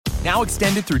Now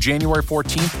extended through January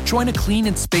 14th, join a clean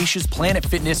and spacious Planet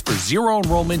Fitness for zero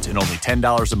enrollment and only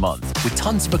 $10 a month. With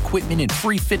tons of equipment and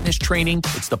free fitness training,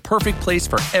 it's the perfect place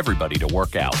for everybody to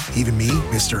work out. Even me,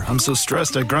 mister. I'm so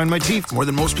stressed I grind my teeth more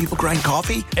than most people grind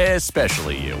coffee.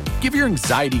 Especially you. Give your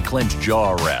anxiety-clenched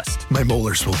jaw a rest. My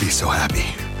molars will be so happy.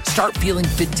 Start feeling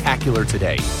fit-tacular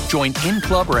today. Join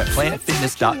in-club or at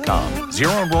planetfitness.com.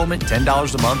 Zero enrollment,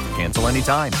 $10 a month, cancel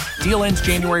anytime. Deal ends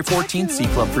January 14th. See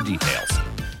club for details.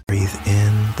 Breathe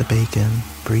in the bacon.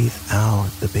 Breathe out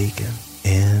the bacon.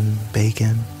 In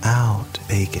bacon, out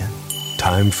bacon.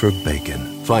 Time for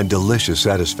bacon. Find delicious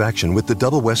satisfaction with the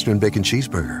Double Western Bacon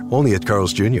Cheeseburger. Only at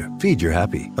Carl's Jr. Feed your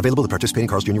happy. Available at participating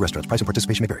Carl's Jr. restaurants. Price and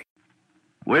participation may vary.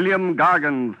 William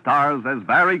Gargan stars as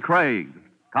Barrie Craig,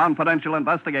 confidential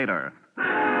investigator.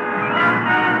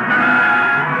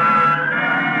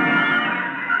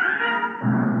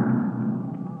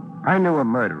 I knew a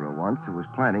murderer once who was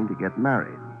planning to get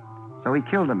married. So he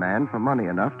killed a man for money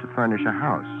enough to furnish a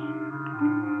house.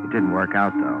 It didn't work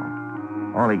out,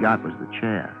 though. All he got was the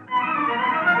chair.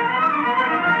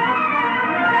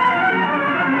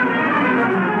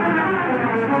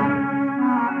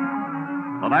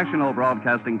 The National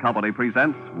Broadcasting Company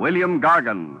presents William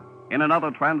Gargan in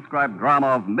another transcribed drama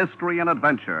of mystery and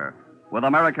adventure with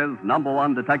America's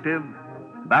 #1 detective,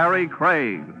 Barrie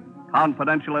Craig,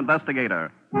 confidential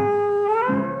investigator.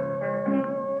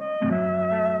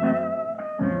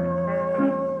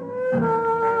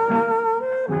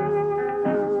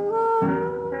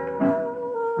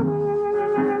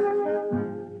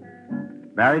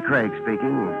 Barrie Craig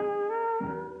speaking.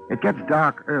 It gets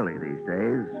dark early these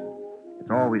days. It's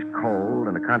always cold,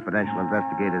 and a confidential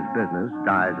investigator's business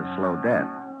dies a slow death.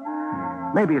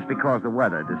 Maybe it's because the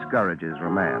weather discourages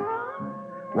romance.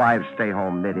 Wives stay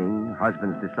home knitting.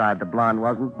 Husbands decide the blonde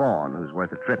wasn't born who's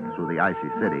worth a trip through the icy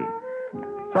city.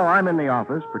 So I'm in the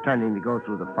office pretending to go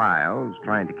through the files,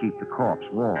 trying to keep the corpse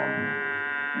warm.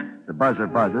 The buzzer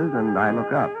buzzes, and I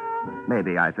look up.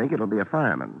 Maybe I think it'll be a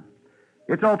fireman.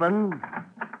 It's open.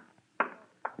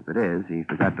 If it is, he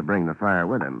forgot to bring the fire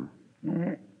with him.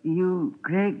 You,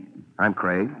 Craig? I'm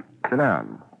Craig. Sit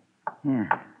down. Yeah.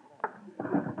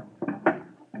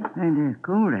 Kind of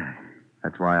cold out.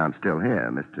 That's why I'm still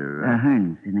here, Mr.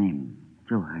 Hearn's the name.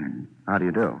 Joe Hearn. How do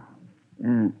you do?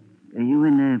 Are you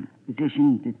in a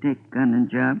position to take on a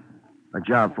job? A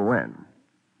job for when?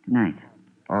 Tonight.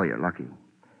 Oh, you're lucky.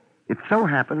 It so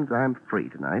happens I'm free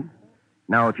tonight.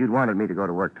 Now, if you'd wanted me to go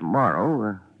to work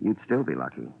tomorrow, you'd still be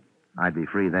lucky. I'd be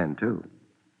free then, too.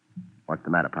 What's the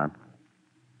matter, Pop?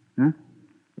 Huh?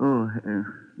 Oh,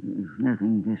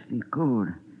 nothing, just cold.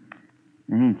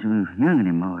 I ain't so young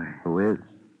anymore. Who is?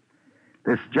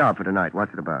 This job for tonight,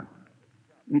 what's it about?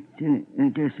 It's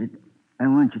just that I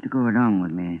want you to go along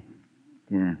with me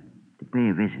to pay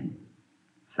a visit.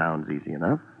 Sounds easy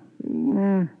enough.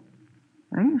 Yeah,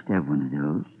 I used to have one of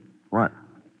those. What?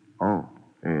 Oh,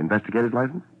 investigator's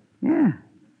license? Yeah.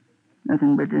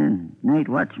 Nothing but a night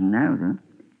watchman now, though.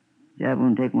 Job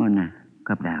won't take more than a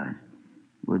couple hours.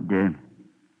 Would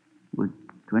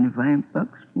 $25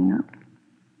 be enough?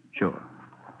 Sure.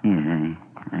 Yeah,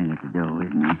 I got the dough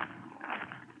with me.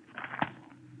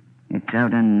 It's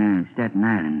out on Staten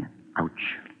Island.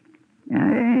 Ouch.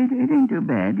 It ain't too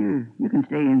bad. You can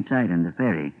stay inside on the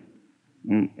ferry.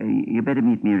 You better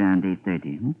meet me around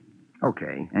 8:30. Hmm?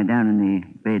 Okay. Down in the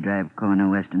Bay Drive corner,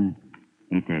 Western,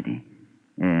 8:30.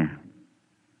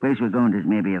 Place we're going to is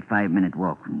maybe a 5-minute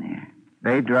walk from there.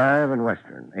 Bay Drive and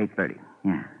Western, 8:30.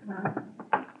 Yeah.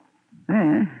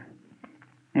 Well,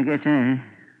 I guess I'll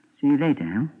see you later,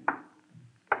 huh?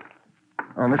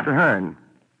 Oh, Mr. Hearn.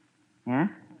 Yeah?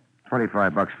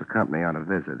 $25 for company on a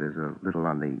visit is a little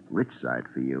on the rich side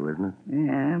for you, isn't it?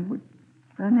 Yeah, but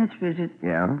on this visit,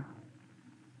 Yeah?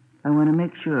 I want to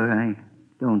make sure I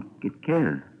don't get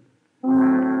killed.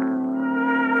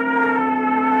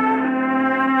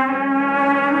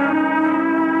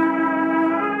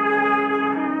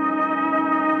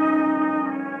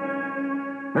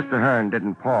 Mr. Hearn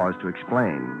didn't pause to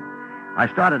explain. I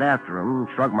started after him,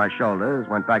 shrugged my shoulders,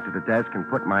 went back to the desk, and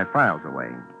put my files away.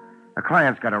 A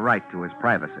client's got a right to his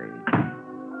privacy.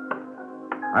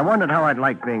 I wondered how I'd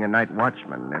like being a night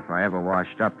watchman if I ever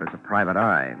washed up as a private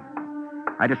eye.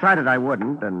 I decided I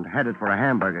wouldn't and headed for a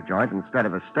hamburger joint instead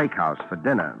of a steakhouse for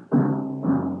dinner.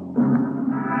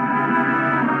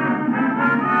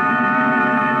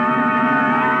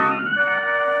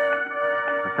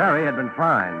 The ferry had been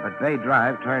fine, but Bay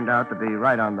Drive turned out to be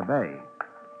right on the bay.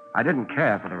 I didn't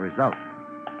care for the result.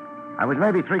 I was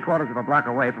maybe 3/4 of a block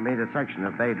away from the intersection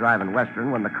of Bay Drive and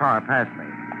Western when the car passed me.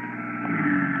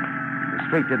 The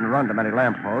street didn't run to many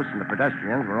lampposts, and the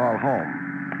pedestrians were all home.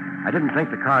 I didn't think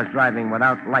the car's driving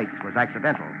without lights was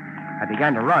accidental. I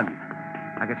began to run.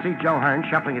 I could see Joe Hearn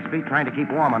shuffling his feet, trying to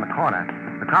keep warm on the corner.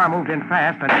 The car moved in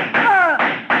fast, and...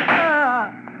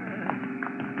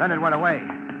 Then it went away.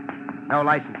 No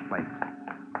license plates.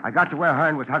 I got to where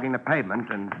Hearn was hugging the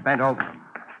pavement and bent over him.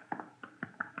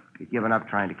 He'd given up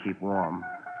trying to keep warm.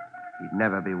 He'd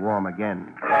never be warm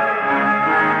again.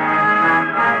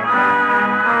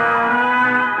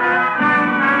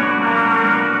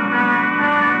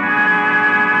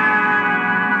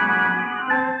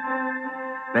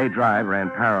 Bay Drive ran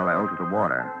parallel to the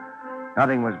water.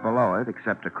 Nothing was below it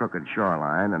except a crooked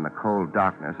shoreline and the cold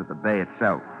darkness of the bay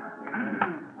itself.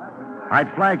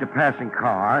 I'd flagged a passing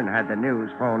car and had the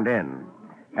news phoned in.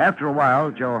 After a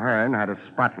while, Joe Hearn had a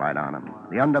spotlight on him,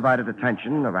 the undivided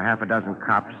attention of a half a dozen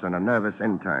cops and a nervous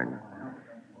intern.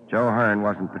 Joe Hearn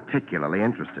wasn't particularly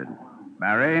interested.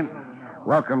 Barrie?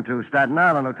 Welcome to Staten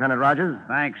Island, Lieutenant Rogers.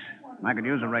 Thanks. I could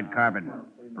use a red carpet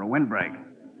for a windbreak.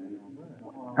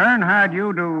 Hearn hired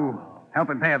you to help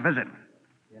him pay a visit.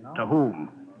 To whom?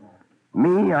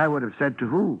 Me, I would have said to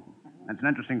who. That's an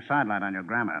interesting sidelight on your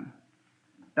grammar.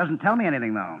 Doesn't tell me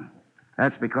anything, though.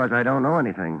 That's because I don't know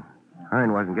anything.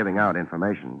 Hearn wasn't giving out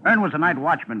information. Hearn was a night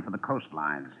watchman for the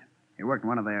coastlines. He worked in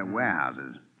one of their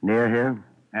warehouses. Near here?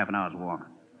 Half an hour's walk.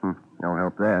 No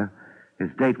help there. His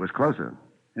date was closer.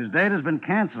 His date has been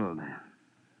canceled.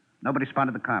 Nobody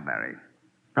spotted the car, Barrie.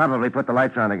 Probably put the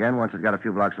lights on again once it got a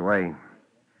few blocks away.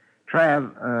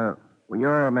 Trav, were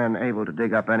your men able to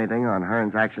dig up anything on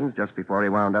Hearn's actions just before he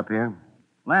wound up here?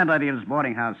 Landlady of his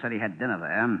boarding house said he had dinner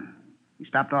there. He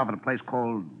stopped off at a place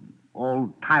called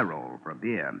Old Tyrol for a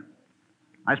beer.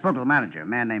 I spoke to the manager, a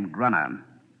man named Grunner.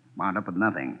 Wound up with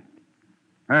nothing.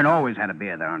 Hearn always had a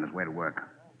beer there on his way to work.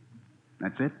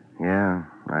 That's it? Yeah,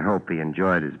 I hope he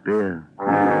enjoyed his beer.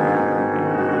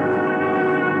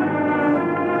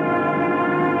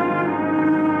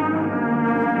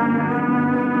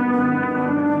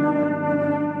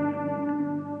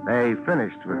 They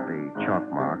finished with the chalk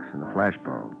marks and the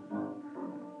flashbulbs.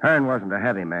 Hearn wasn't a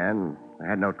heavy man. They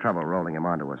had no trouble rolling him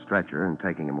onto a stretcher and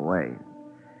taking him away.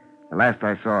 The last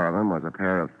I saw of him was a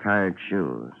pair of tired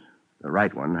shoes. The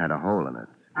right one had a hole in it.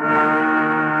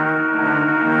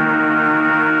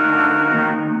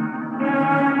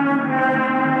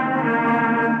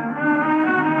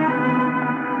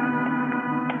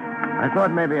 I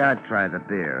thought maybe I'd try the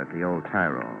beer at the Old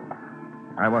Tyrol.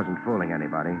 I wasn't fooling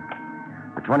anybody.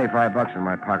 The $25 in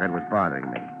my pocket was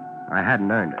bothering me. I hadn't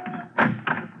earned it.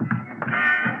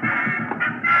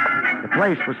 The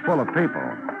place was full of people.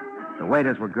 The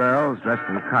waiters were girls dressed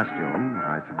in costume.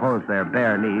 I suppose their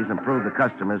bare knees improved the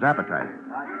customers' appetite.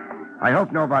 I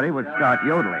hoped nobody would start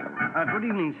yodeling. Good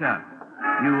evening, sir.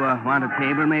 You want a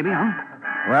table, maybe, huh?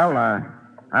 Well,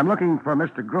 I'm looking for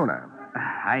Mr. Gruner.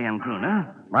 I am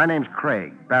Gruner. My name's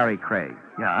Craig, Barrie Craig.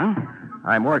 Yeah?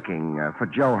 I'm working for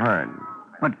Joe Hearn.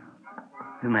 But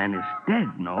the man is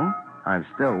dead, no? I'm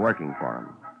still working for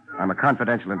him. I'm a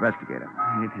confidential investigator.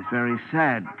 It is very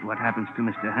sad what happens to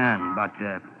Mr. Hearn, but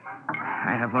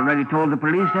I have already told the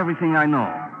police everything I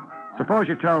know. Suppose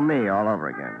you tell me all over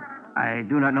again. I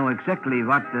do not know exactly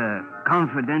what the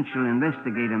confidential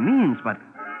investigator means, but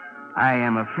I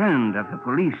am a friend of the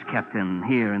police captain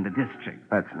here in the district.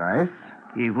 That's nice.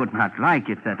 He would not like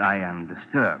it that I am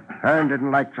disturbed. Hearn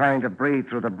didn't like trying to breathe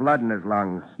through the blood in his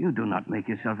lungs. You do not make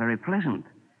yourself very pleasant.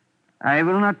 I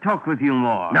will not talk with you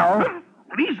more. No?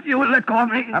 Please, you will let go of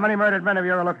me. How many murdered men have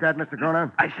you ever looked at, Mr.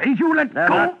 Gruner? I say you let They're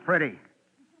go. not pretty.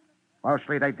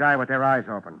 Mostly they die with their eyes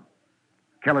open.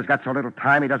 Killer's got so little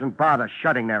time he doesn't bother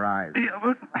shutting their eyes. Yeah,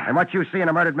 but And what you see in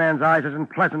a murdered man's eyes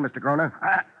isn't pleasant, Mr. Gruner.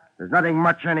 There's nothing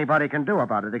much anybody can do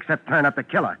about it except turn up the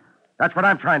killer. That's what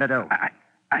I'm trying to do.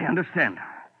 I understand.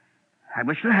 I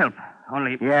wish to help,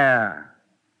 only... Yeah.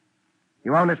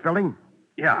 You own this building?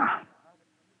 Yeah.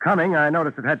 Coming, I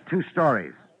noticed it had 2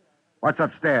 stories. What's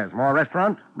upstairs? More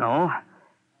restaurant? No.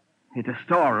 It is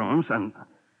storerooms and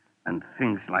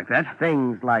things like that.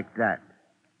 Things like that.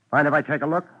 Mind if I take a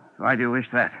look? Why do you wish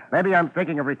that? Maybe I'm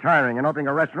thinking of retiring and opening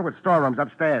a restaurant with storerooms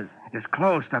upstairs. It is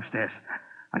closed upstairs.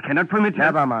 I cannot permit you...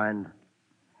 Never mind.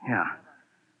 Yeah.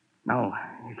 Now,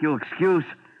 if you'll excuse,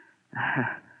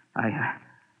 I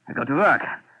go to work.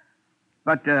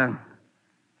 But,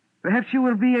 perhaps you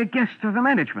will be a guest of the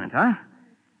management, huh?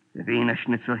 The Wiener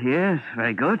Schnitzel here is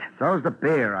very good. So's the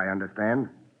beer, I understand.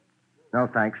 No,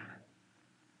 thanks.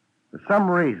 For some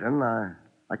reason,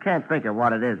 I can't think of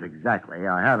what it is exactly.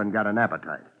 I haven't got an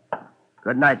appetite.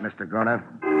 Good night, Mr. Gruner.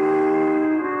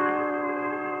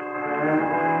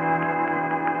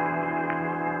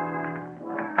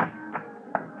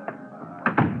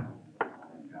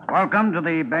 Welcome to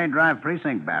the Bay Drive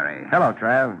precinct, Barrie. Hello,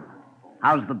 Trav.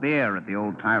 How's the beer at the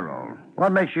old Tyrol?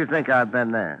 What makes you think I've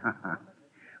been there?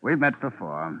 We've met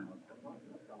before.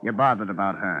 You're bothered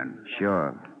about Hearn.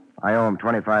 Sure. I owe him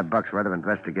 $25 worth of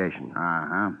investigation.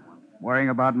 Uh-huh. Worrying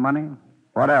about money?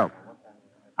 What else?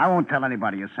 I won't tell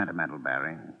anybody you're sentimental,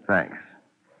 Barrie. Thanks.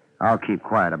 I'll keep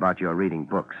quiet about your reading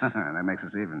books. That makes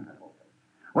us even.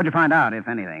 What'd you find out, if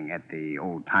anything, at the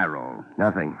old Tyrol?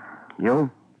 Nothing.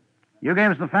 You? You gave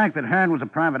us the fact that Hearn was a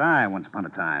private eye once upon a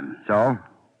time. So?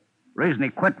 Reason he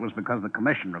quit was because the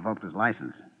commission revoked his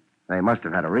license. They must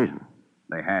have had a reason.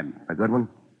 They had. A good one?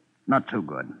 Not too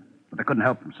good, but they couldn't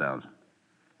help themselves.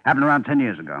 Happened around 10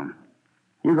 years ago.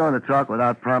 You going to talk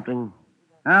without prompting?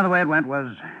 The way it went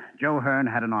was Joe Hearn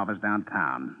had an office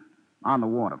downtown, on the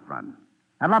waterfront.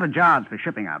 Had a lot of jobs for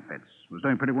shipping outfits. Was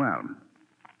doing pretty well.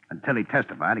 Until he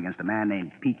testified against a man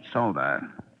named Pete Solder.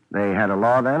 They had a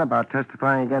law then about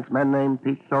testifying against men named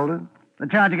Pete Solder? The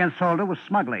charge against Solder was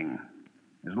smuggling.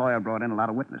 His lawyer brought in a lot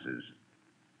of witnesses.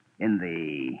 In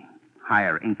the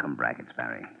higher income brackets,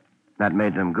 Barrie. That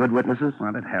made them good witnesses?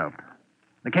 Well, it helped.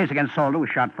 The case against Solder was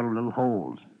shot full of little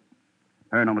holes.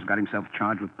 Hearn almost got himself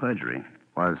charged with perjury.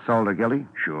 Was Solder guilty?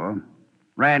 Sure.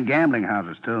 Ran gambling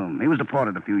houses, too. He was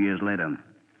deported a few years later.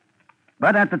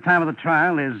 But at the time of the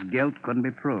trial, his guilt couldn't be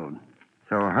proved.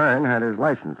 So Hearn had his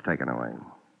license taken away.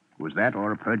 Was that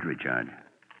or a perjury charge?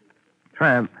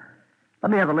 Tramp,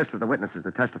 let me have a list of the witnesses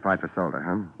that testified for Solder,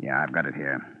 huh? Yeah, I've got it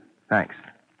here. Thanks.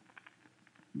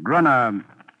 Grunner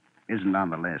isn't on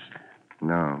the list.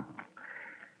 No.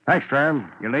 Thanks,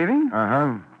 Tram. You leaving?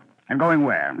 Uh-huh. And going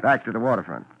where? Back to the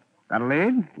waterfront. Got a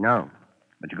lead? No.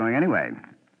 But you're going anyway.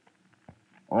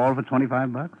 All for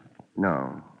 $25?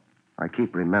 No. I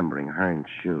keep remembering Hearn's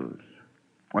shoes.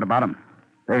 What about them?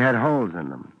 They had holes in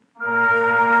them.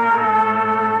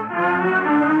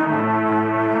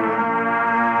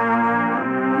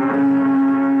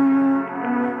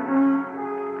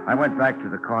 I went back to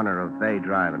the corner of Bay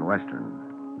Drive and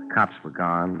Western. The cops were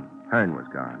gone. Hearn was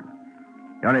gone.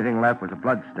 The only thing left was a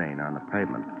blood stain on the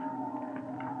pavement.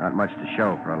 Not much to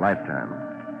show for a lifetime.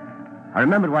 I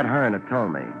remembered what Hearn had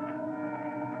told me.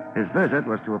 His visit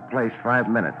was to a place 5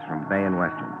 minutes from Bay and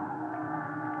Western.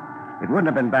 It wouldn't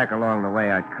have been back along the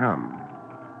way I'd come.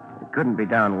 It couldn't be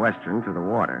down Western to the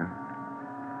water.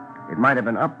 It might have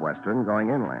been up Western going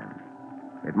inland.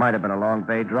 It might have been along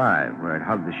Bay Drive where it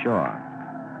hugged the shore.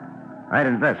 I'd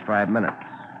invest 5 minutes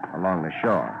along the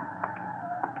shore.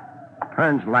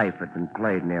 Hearn's life had been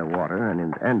played near water, and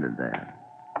it ended there.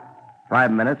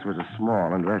 5 minutes was a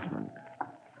small investment.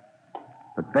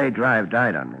 But Bay Drive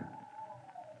died on me.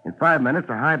 In 5 minutes,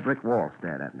 a high brick wall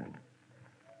stared at me.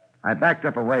 I backed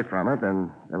up away from it,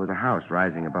 and there was a house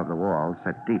rising above the wall,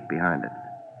 set deep behind it.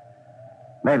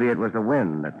 Maybe it was the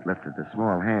wind that lifted the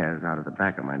small hairs out of the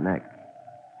back of my neck.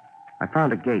 I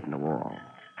found a gate in the wall.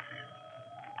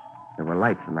 There were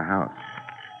lights in the house.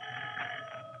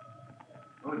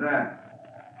 Who's that?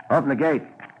 Open the gate.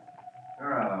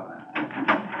 Sure, I'll open it.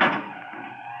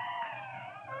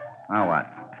 Now what?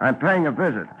 I'm paying a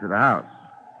visit to the house.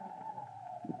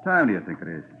 What time do you think it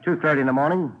is? 2:30 in the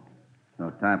morning. No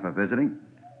time for visiting.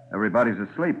 Everybody's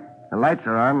asleep. The lights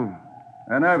are on.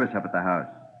 They're nervous up at the house.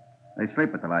 They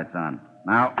sleep with the lights on.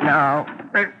 Now,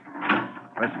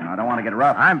 listen, I don't want to get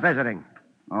rough. I'm visiting.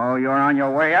 Oh, you're on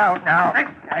your way out. Now.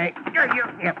 Hey,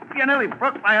 you nearly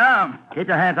broke my arm. Keep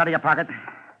your hands out of your pocket.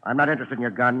 I'm not interested in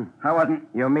your gun. I wasn't.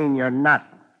 You mean you're not?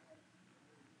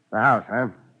 The house, huh?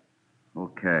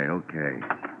 Okay.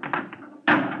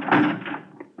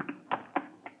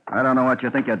 I don't know what you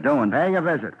think you're doing. Paying a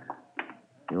visit.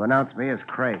 You announce me as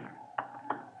Craig.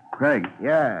 Craig?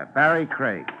 Yeah, Barrie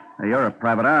Craig. Hey, you're a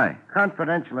private eye.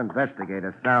 Confidential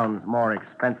investigator sounds more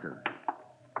expensive.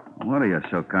 What are you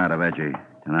so kind of edgy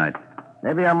tonight?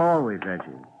 Maybe I'm always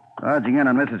edgy. Dodging in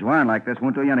on Mrs. Warren like this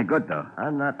won't do you any good, though.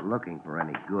 I'm not looking for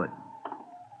any good.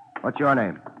 What's your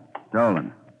name?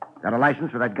 Dolan. Got a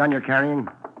license for that gun you're carrying?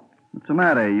 What's the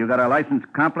matter? You got a license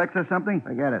complex or something?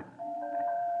 Forget it.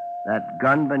 That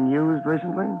gun been used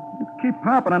recently? You keep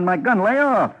popping on my gun. Lay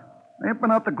off. They've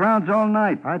been off the grounds all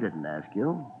night. I didn't ask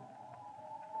you.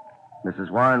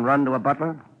 Mrs. Warren run to a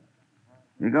butler?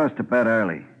 He goes to bed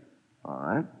early. All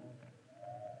right.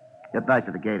 Get back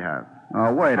to the gatehouse.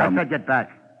 Oh, wait a I minute. said get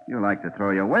back. You like to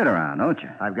throw your weight around, don't you?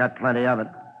 I've got plenty of it.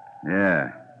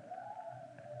 Yeah.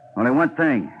 Only one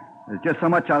thing. There's just so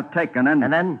much I'll take, and then...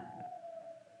 And then?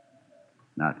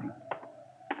 Nothing.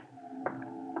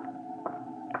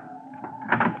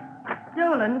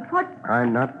 Dolan, what?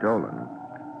 I'm not Dolan.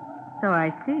 So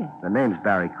I see. The name's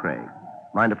Barrie Craig.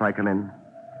 Mind if I come in?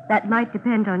 That might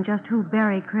depend on just who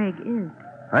Barrie Craig is.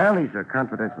 Well, he's a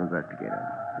confidential investigator.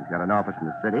 He's got an office in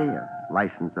the city, a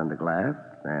license under glass,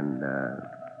 and,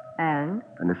 And?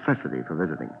 a necessity for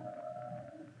visiting.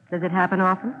 Does it happen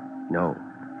often? No.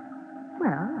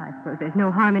 Well, I suppose there's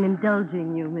no harm in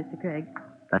indulging you, Mr. Craig.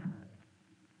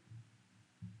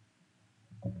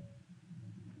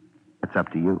 That's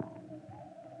up to you.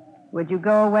 Would you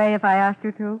go away if I asked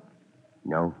you to?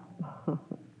 No.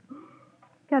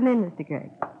 Come in, Mr.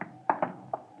 Craig.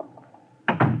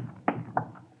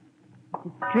 It's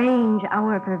a strange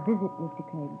hour for a visit, Mr.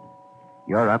 Craig.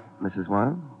 You're up, Mrs.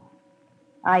 Warren?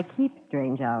 I keep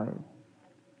strange hours.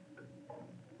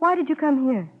 Why did you come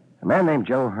here? A man named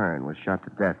Joe Hearn was shot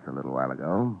to death a little while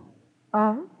ago.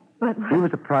 Oh, but... He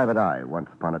was a private eye once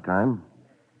upon a time.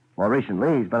 More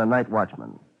recently, he's been a night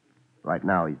watchman. Right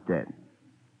now, he's dead.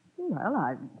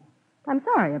 Well, I'm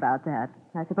sorry about that.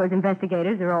 I suppose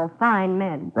investigators are all fine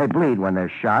men. They bleed when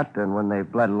they're shot, and when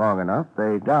they've bled long enough,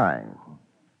 they die.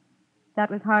 That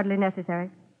was hardly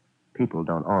necessary. People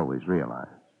don't always realize.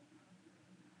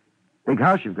 Big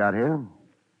house you've got here.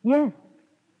 Yes.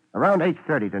 Around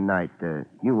 8:30 tonight,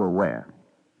 you were where?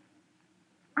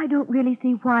 I don't really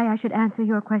see why I should answer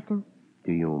your question.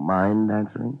 Do you mind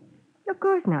answering? Of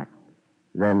course not.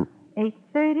 Then...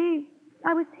 8:30?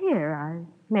 I was here. I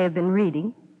may have been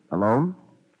reading. Alone?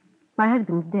 My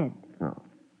husband's dead. Oh.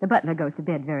 The butler goes to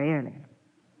bed very early.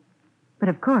 But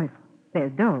of course,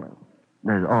 there's Dolan.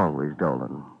 There's always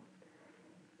Dolan.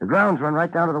 The grounds run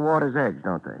right down to the water's edge,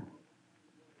 don't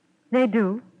they? They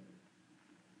do.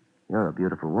 You're a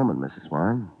beautiful woman, Mrs.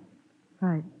 Warren.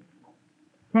 Right.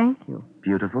 Thank you.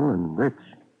 Beautiful and rich.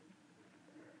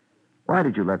 Why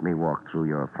did you let me walk through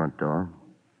your front door?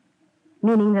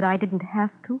 Meaning that I didn't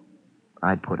have to?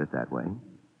 I'd put it that way.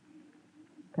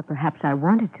 But perhaps I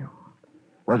wanted to.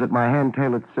 Was it my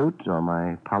hand-tailored suit or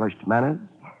my polished manners?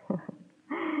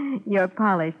 Your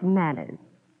polished manners.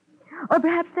 Or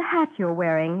perhaps the hat you're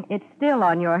wearing. It's still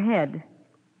on your head.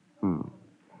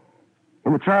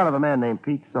 In the trial of a man named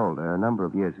Pete Solder a number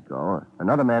of years ago,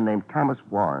 another man named Thomas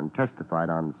Warren testified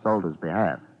on Solder's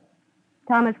behalf.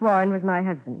 Thomas Warren was my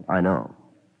husband. I know.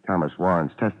 Thomas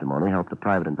Warren's testimony helped a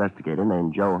private investigator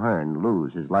named Joe Hearn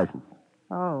lose his license.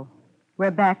 Oh,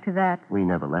 we're back to that. We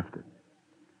never left it.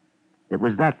 It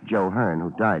was that Joe Hearn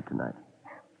who died tonight.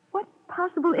 What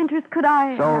possible interest could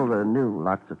I... Solder knew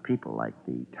lots of people like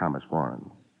the Thomas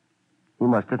Warrens. He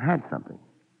must have had something.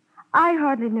 I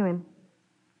hardly knew him.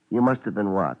 You must have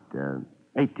been what,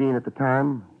 18 at the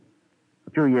time?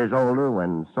 A few years older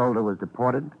when Solder was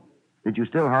deported? Did you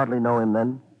still hardly know him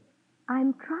then?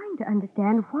 I'm trying to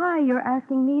understand why you're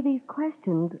asking me these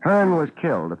questions. Hearn was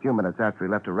killed a few minutes after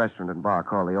he left a restaurant and bar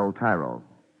called the Old Tyrol.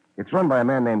 It's run by a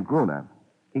man named Gruner.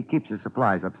 He keeps his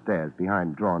supplies upstairs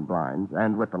behind drawn blinds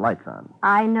and with the lights on.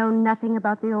 I know nothing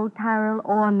about the Old Tyrol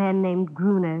or a man named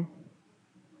Gruner.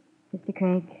 Mr.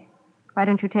 Craig, why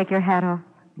don't you take your hat off?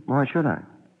 Why should I?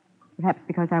 Perhaps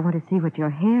because I want to see what your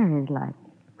hair is like.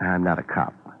 I'm not a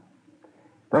cop.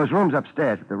 Those rooms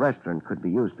upstairs at the restaurant could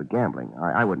be used for gambling.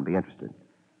 I wouldn't be interested.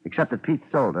 Except that Pete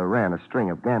Solder ran a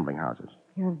string of gambling houses.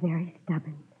 You're very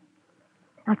stubborn.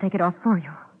 I'll take it off for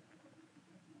you.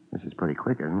 This is pretty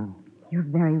quick, isn't it? You're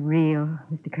very real,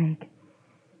 Mr. Craig.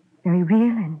 Very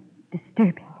real and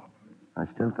disturbing. I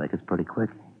still think it's pretty quick.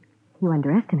 You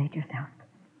underestimate yourself.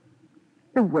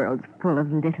 The world's full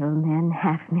of little men,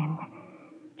 half-men.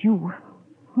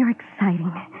 You're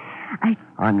exciting.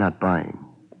 I'm not buying.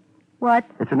 What?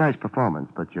 It's a nice performance,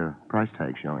 but your price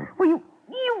tag's showing. Well, you...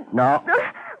 No.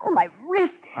 Oh, my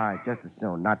wrist. I'd just as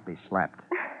soon not be slapped.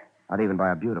 Not even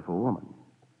by a beautiful woman.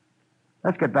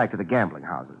 Let's get back to the gambling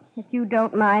houses. If you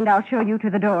don't mind, I'll show you to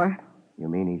the door. You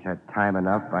mean he's had time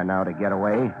enough by now to get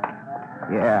away?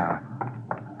 Yeah.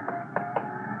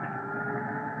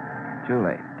 Too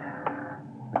late.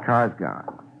 The car's gone.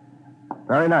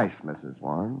 Very nice, Mrs.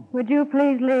 Warren. Would you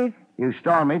please leave? You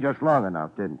stalled me just long enough,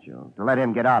 didn't you? To let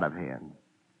him get out of here.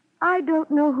 I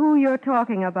don't know who you're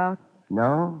talking about.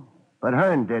 No? But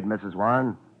Hearn did, Mrs.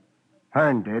 Warren.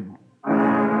 Hearn did.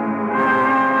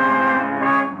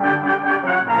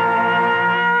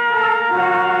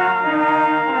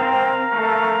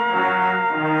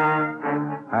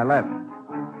 I left.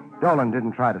 Dolan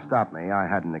didn't try to stop me. I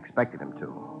hadn't expected him to.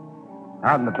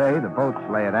 Out in the bay, the boats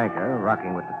lay at anchor,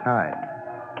 rocking with the tide.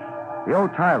 The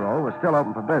Old Tyrol was still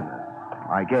open for business.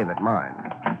 I gave it mine.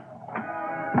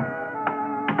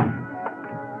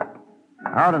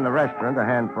 Out in the restaurant, a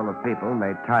handful of people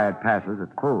made tired passes at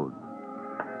food.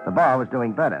 The bar was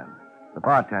doing better. The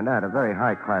bartender had a very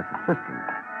high-class assistant.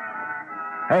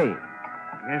 Hey.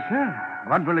 Yes, sir.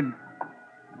 What will it...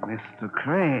 Mr.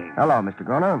 Craig. Hello, Mr.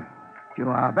 Groner. You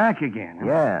are back again. Huh?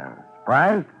 Yeah.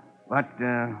 Surprised? But,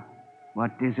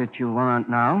 What is it you want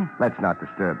now? Let's not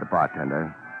disturb the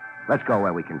bartender. Let's go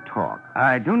where we can talk.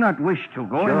 I do not wish to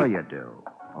go Sure you do.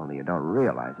 Only you don't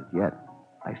realize it yet.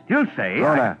 I still say...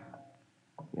 Rona,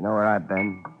 you know where I've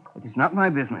been? It is not my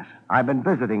business. I've been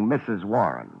visiting Mrs.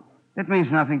 Warren. That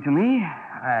means nothing to me.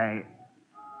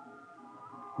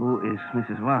 Who is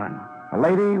Mrs. Warren? A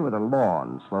lady with a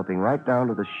lawn sloping right down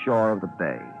to the shore of the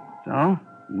bay. So?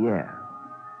 Yeah.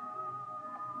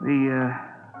 We,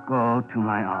 go to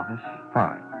my office.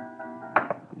 Fine.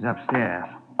 He's upstairs.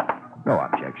 No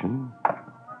objection.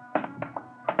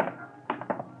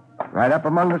 Right up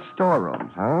among the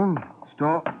storerooms, huh?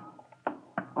 Store?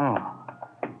 Oh.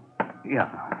 Yeah.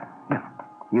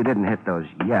 You didn't hit those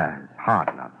yeahs hard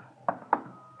enough.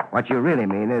 What you really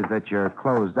mean is that you're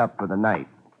closed up for the night.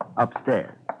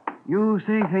 Upstairs. You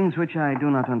say things which I do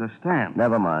not understand.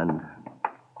 Never mind.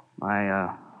 My,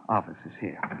 office is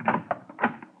here.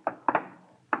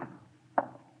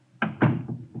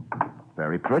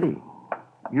 Very pretty.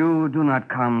 You do not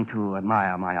come to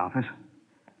admire my office.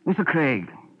 Mr. Craig,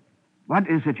 what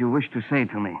is it you wish to say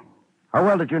to me? How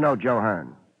well did you know Joe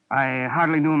Hearn? I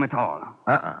hardly knew him at all.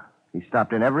 He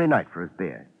stopped in every night for his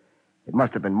beer. It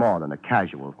must have been more than a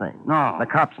casual thing. No. The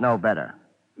cops know better.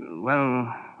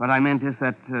 Well, what I meant is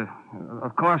that,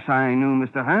 of course, I knew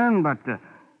Mr. Hearn, but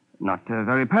not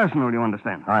very personal, you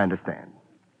understand. I understand.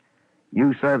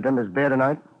 You served him his beer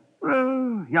tonight?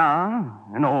 Yeah,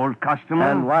 an old customer.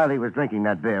 And while he was drinking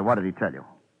that beer, what did he tell you?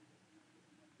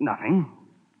 Nothing,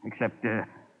 except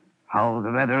how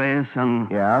the weather is and...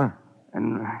 Yeah?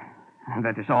 And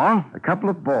that is all. A couple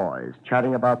of boys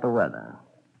chatting about the weather.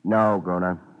 No,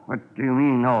 Gruner. What do you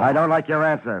mean, no? I don't like your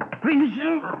answer. Please,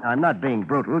 I'm not being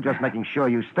brutal, just making sure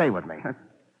you stay with me.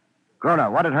 Gruner,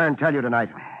 what did Hearn tell you tonight?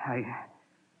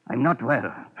 I'm not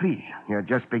well. Please. You're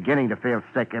just beginning to feel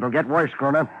sick. It'll get worse,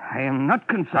 Gruner. I am not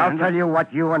concerned. I'll tell you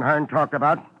what you and Hearn talked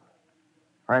about.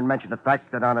 Hearn mentioned the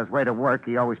fact that on his way to work,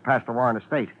 he always passed the Warren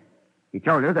estate. He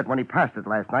told you that when he passed it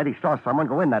last night, he saw someone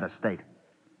go in that estate.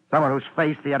 Someone whose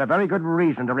face he had a very good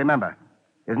reason to remember.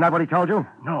 Isn't that what he told you?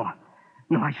 No,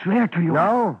 I swear to you.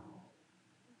 No?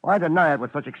 Why deny it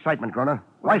with such excitement, Gruner?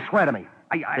 Why swear to me?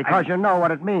 Because you know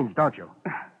what it means, don't you?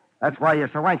 That's why you're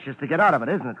so anxious to get out of it,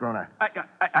 isn't it, Gruner?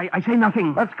 I say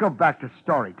nothing. Let's go back to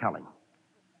storytelling.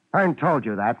 Hearn told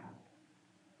you that.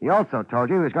 He also told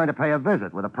you he was going to pay a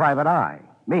visit with a private eye.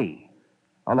 Me.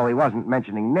 Although he wasn't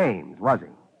mentioning names, was he?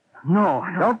 No.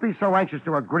 Don't be so anxious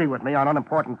to agree with me on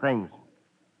unimportant things.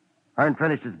 Hearn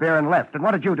finished his beer and left. And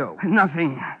what did you do?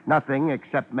 Nothing. Nothing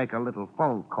except make a little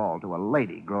phone call to a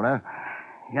lady, Gruner.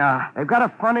 Yeah. They've got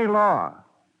a funny law.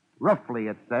 Roughly,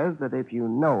 it says that if you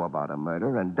know about a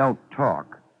murder and don't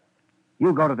talk,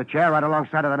 you go to the chair right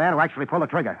alongside of the man who actually pulled the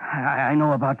trigger. I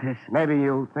know about this. Maybe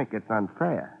you think it's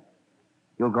unfair.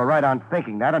 You'll go right on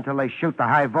thinking that until they shoot the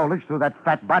high voltage through that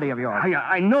fat body of yours.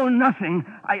 I know nothing.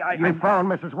 You phoned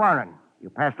Mrs. Warren. You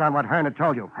passed on what Hearn had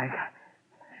told you.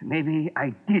 Maybe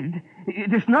I did.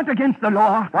 It is not against the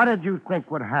law. What did you think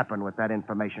would happen with that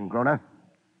information, Gruner?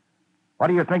 What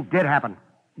do you think did happen?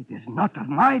 It is not of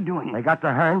my doing. They got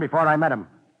to Hearn before I met him.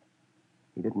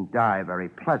 He didn't die very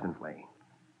pleasantly.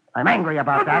 I'm angry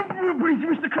about that. Please,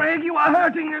 Mr. Craig, you are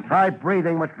hurting it. Try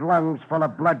breathing with lungs full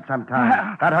of blood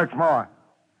sometime. That hurts more.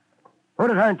 Who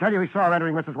did Hearn tell you he saw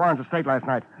entering Mrs. Warren's estate last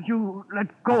night? You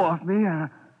let go of me.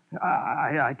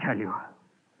 I tell you.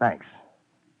 Thanks.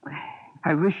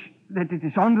 I wish that it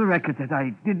is on the record that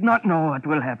I did not know what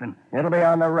will happen. It'll be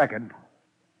on the record.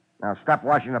 Now stop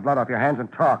washing the blood off your hands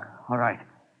and talk. All right.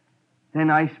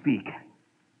 Then I speak.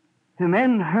 The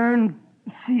man Hearn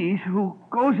sees who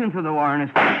goes into the Warren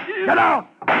estate... Get out!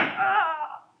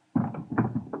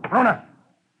 Rona!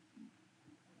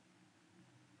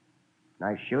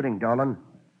 Nice shooting, Dolan.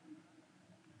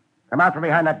 Come out from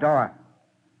behind that door.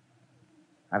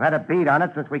 I've had a bead on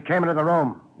it since we came into the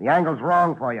room. The angle's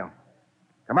wrong for you.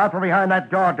 Come out from behind that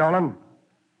door, Dolan.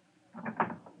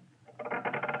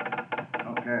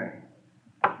 Okay.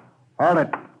 Hold it.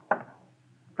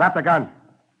 Drop the gun.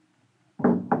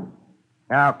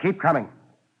 Now, keep coming.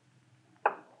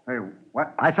 Hey,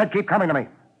 what? I said keep coming to me.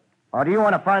 Or do you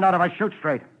want to find out if I shoot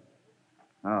straight?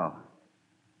 Oh.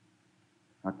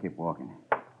 I'll keep walking.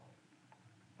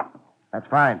 That's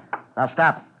fine. Now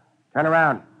stop. Turn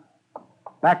around.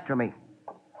 Back to me.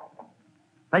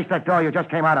 Face that door you just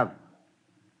came out of.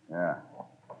 Yeah.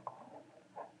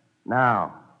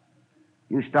 Now,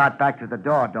 you start back to the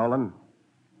door, Dolan.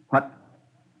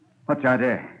 What's your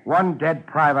idea? One dead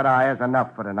private eye is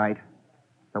enough for tonight.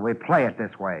 So we play it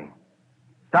this way.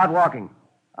 Start walking.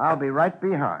 I'll be right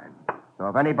behind. So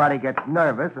if anybody gets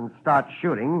nervous and starts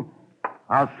shooting,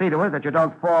 I'll see to it that you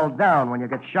don't fall down when you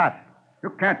get shot. You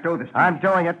can't do this. I'm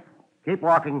doing it. Keep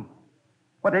walking.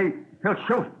 But he'll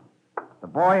shoot. The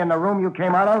boy in the room you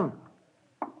came out of?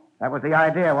 That was the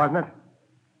idea, wasn't it?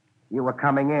 You were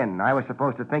coming in. I was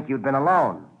supposed to think you'd been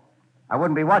alone. I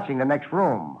wouldn't be watching the next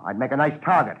room. I'd make a nice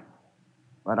target.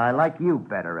 But I like you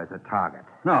better as a target.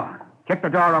 No. Kick the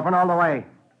door open all the way.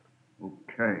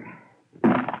 Okay.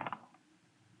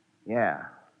 Yeah.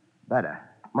 Better.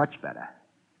 Much better.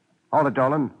 Hold it,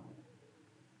 Dolan.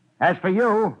 As for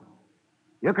you,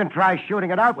 you can try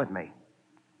shooting it out with me.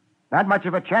 Not much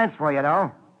of a chance for you,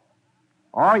 though.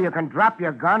 Or you can drop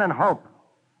your gun and hope.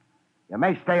 You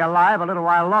may stay alive a little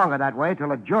while longer that way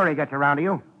till a jury gets around to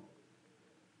you.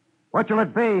 What will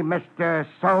it be, Mr.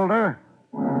 Solder?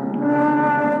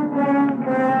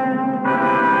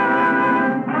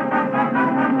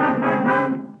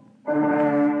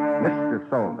 Mr.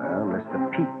 Solder,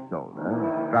 Mr. Pete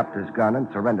Solder, dropped his gun and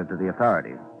surrendered to the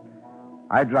authorities.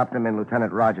 I dropped him in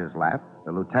Lieutenant Rogers' lap.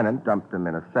 The lieutenant dumped him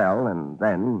in a cell, and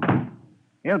then...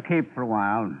 He'll keep for a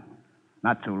while.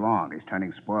 Not too long. He's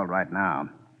turning spoiled right now.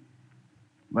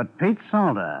 But Pete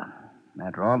Solder,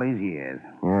 after all these years...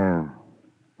 Yeah.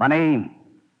 Funny,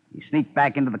 he sneaked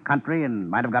back into the country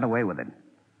and might have got away with it.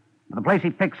 But the place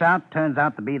he picks out turns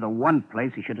out to be the one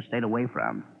place he should have stayed away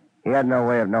from. He had no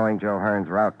way of knowing Joe Hearn's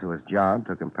route to his job,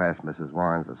 took him past Mrs.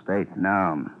 Warren's estate.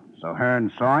 No. So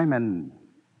Hearn saw him and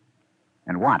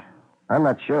what? I'm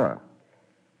not sure.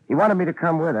 He wanted me to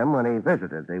come with him when he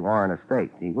visited the Warren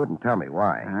estate. He wouldn't tell me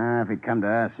why. If he'd come to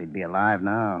us, he'd be alive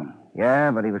now.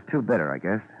 Yeah, but he was too bitter, I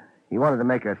guess. He wanted to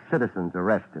make a citizen's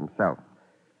arrest himself.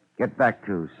 Get back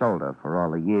to Solder for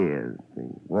all the years, the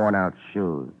worn-out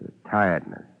shoes, the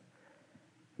tiredness.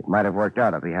 It might have worked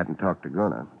out if he hadn't talked to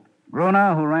Gruner.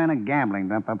 Gruner, who ran a gambling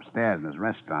dump upstairs in his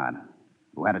restaurant,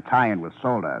 who had a tie-in with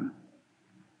Solder.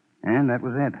 And that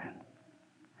was it.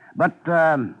 But,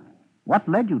 what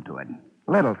led you to it?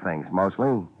 Little things,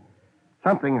 mostly.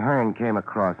 Something Hearn came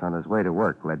across on his way to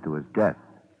work led to his death.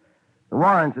 The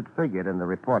Warrens had figured in the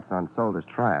reports on Solder's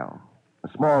trial. A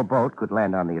small boat could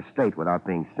land on the estate without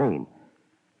being seen.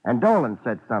 And Dolan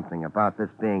said something about this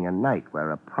being a night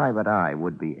where a private eye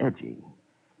would be edgy.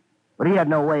 But he had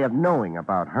no way of knowing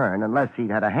about Hearn unless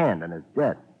he'd had a hand in his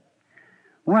death.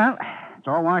 Well, it's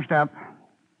all washed up.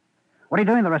 What are you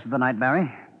doing the rest of the night,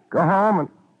 Barrie? Go home and...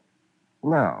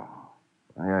 No.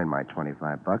 I earned my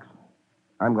 $25.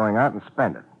 I'm going out and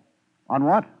spend it. On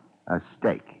what? A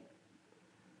steak.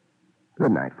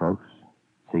 Good night, folks.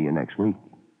 See you next week.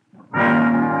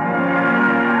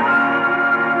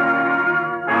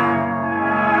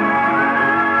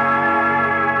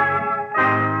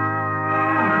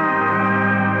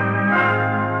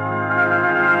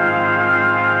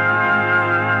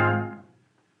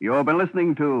 You've been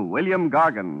listening to William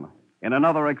Gargan in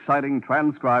another exciting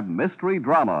transcribed mystery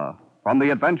drama from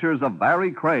the adventures of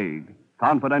Barrie Craig,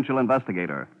 confidential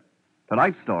investigator.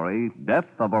 Tonight's story, Death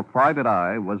of a Private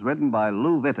Eye, was written by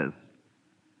Lou Vittis.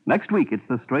 Next week, it's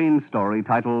the strange story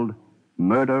titled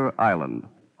Murder Island,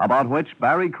 about which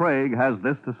Barrie Craig has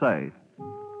this to say.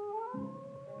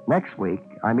 Next week,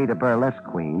 I meet a burlesque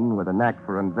queen with a knack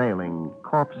for unveiling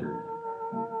corpses,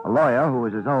 a lawyer who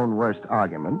is his own worst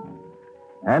argument,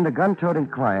 and a gun-toting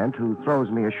client who throws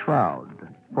me a shroud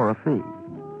for a fee.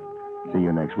 See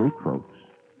you next week, folks.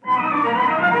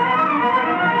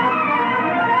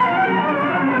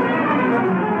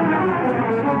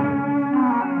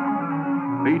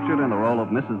 Featured in the role of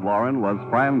Mrs. Warren was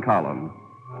Fran Collins.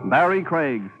 Barrie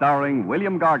Craig, starring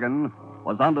William Gargan,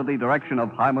 was under the direction of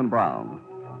Hyman Brown.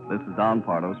 This is Don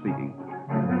Pardo speaking.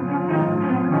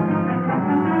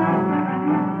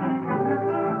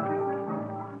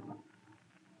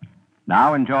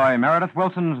 Now enjoy Meredith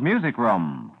Wilson's Music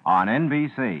Room on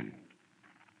NBC.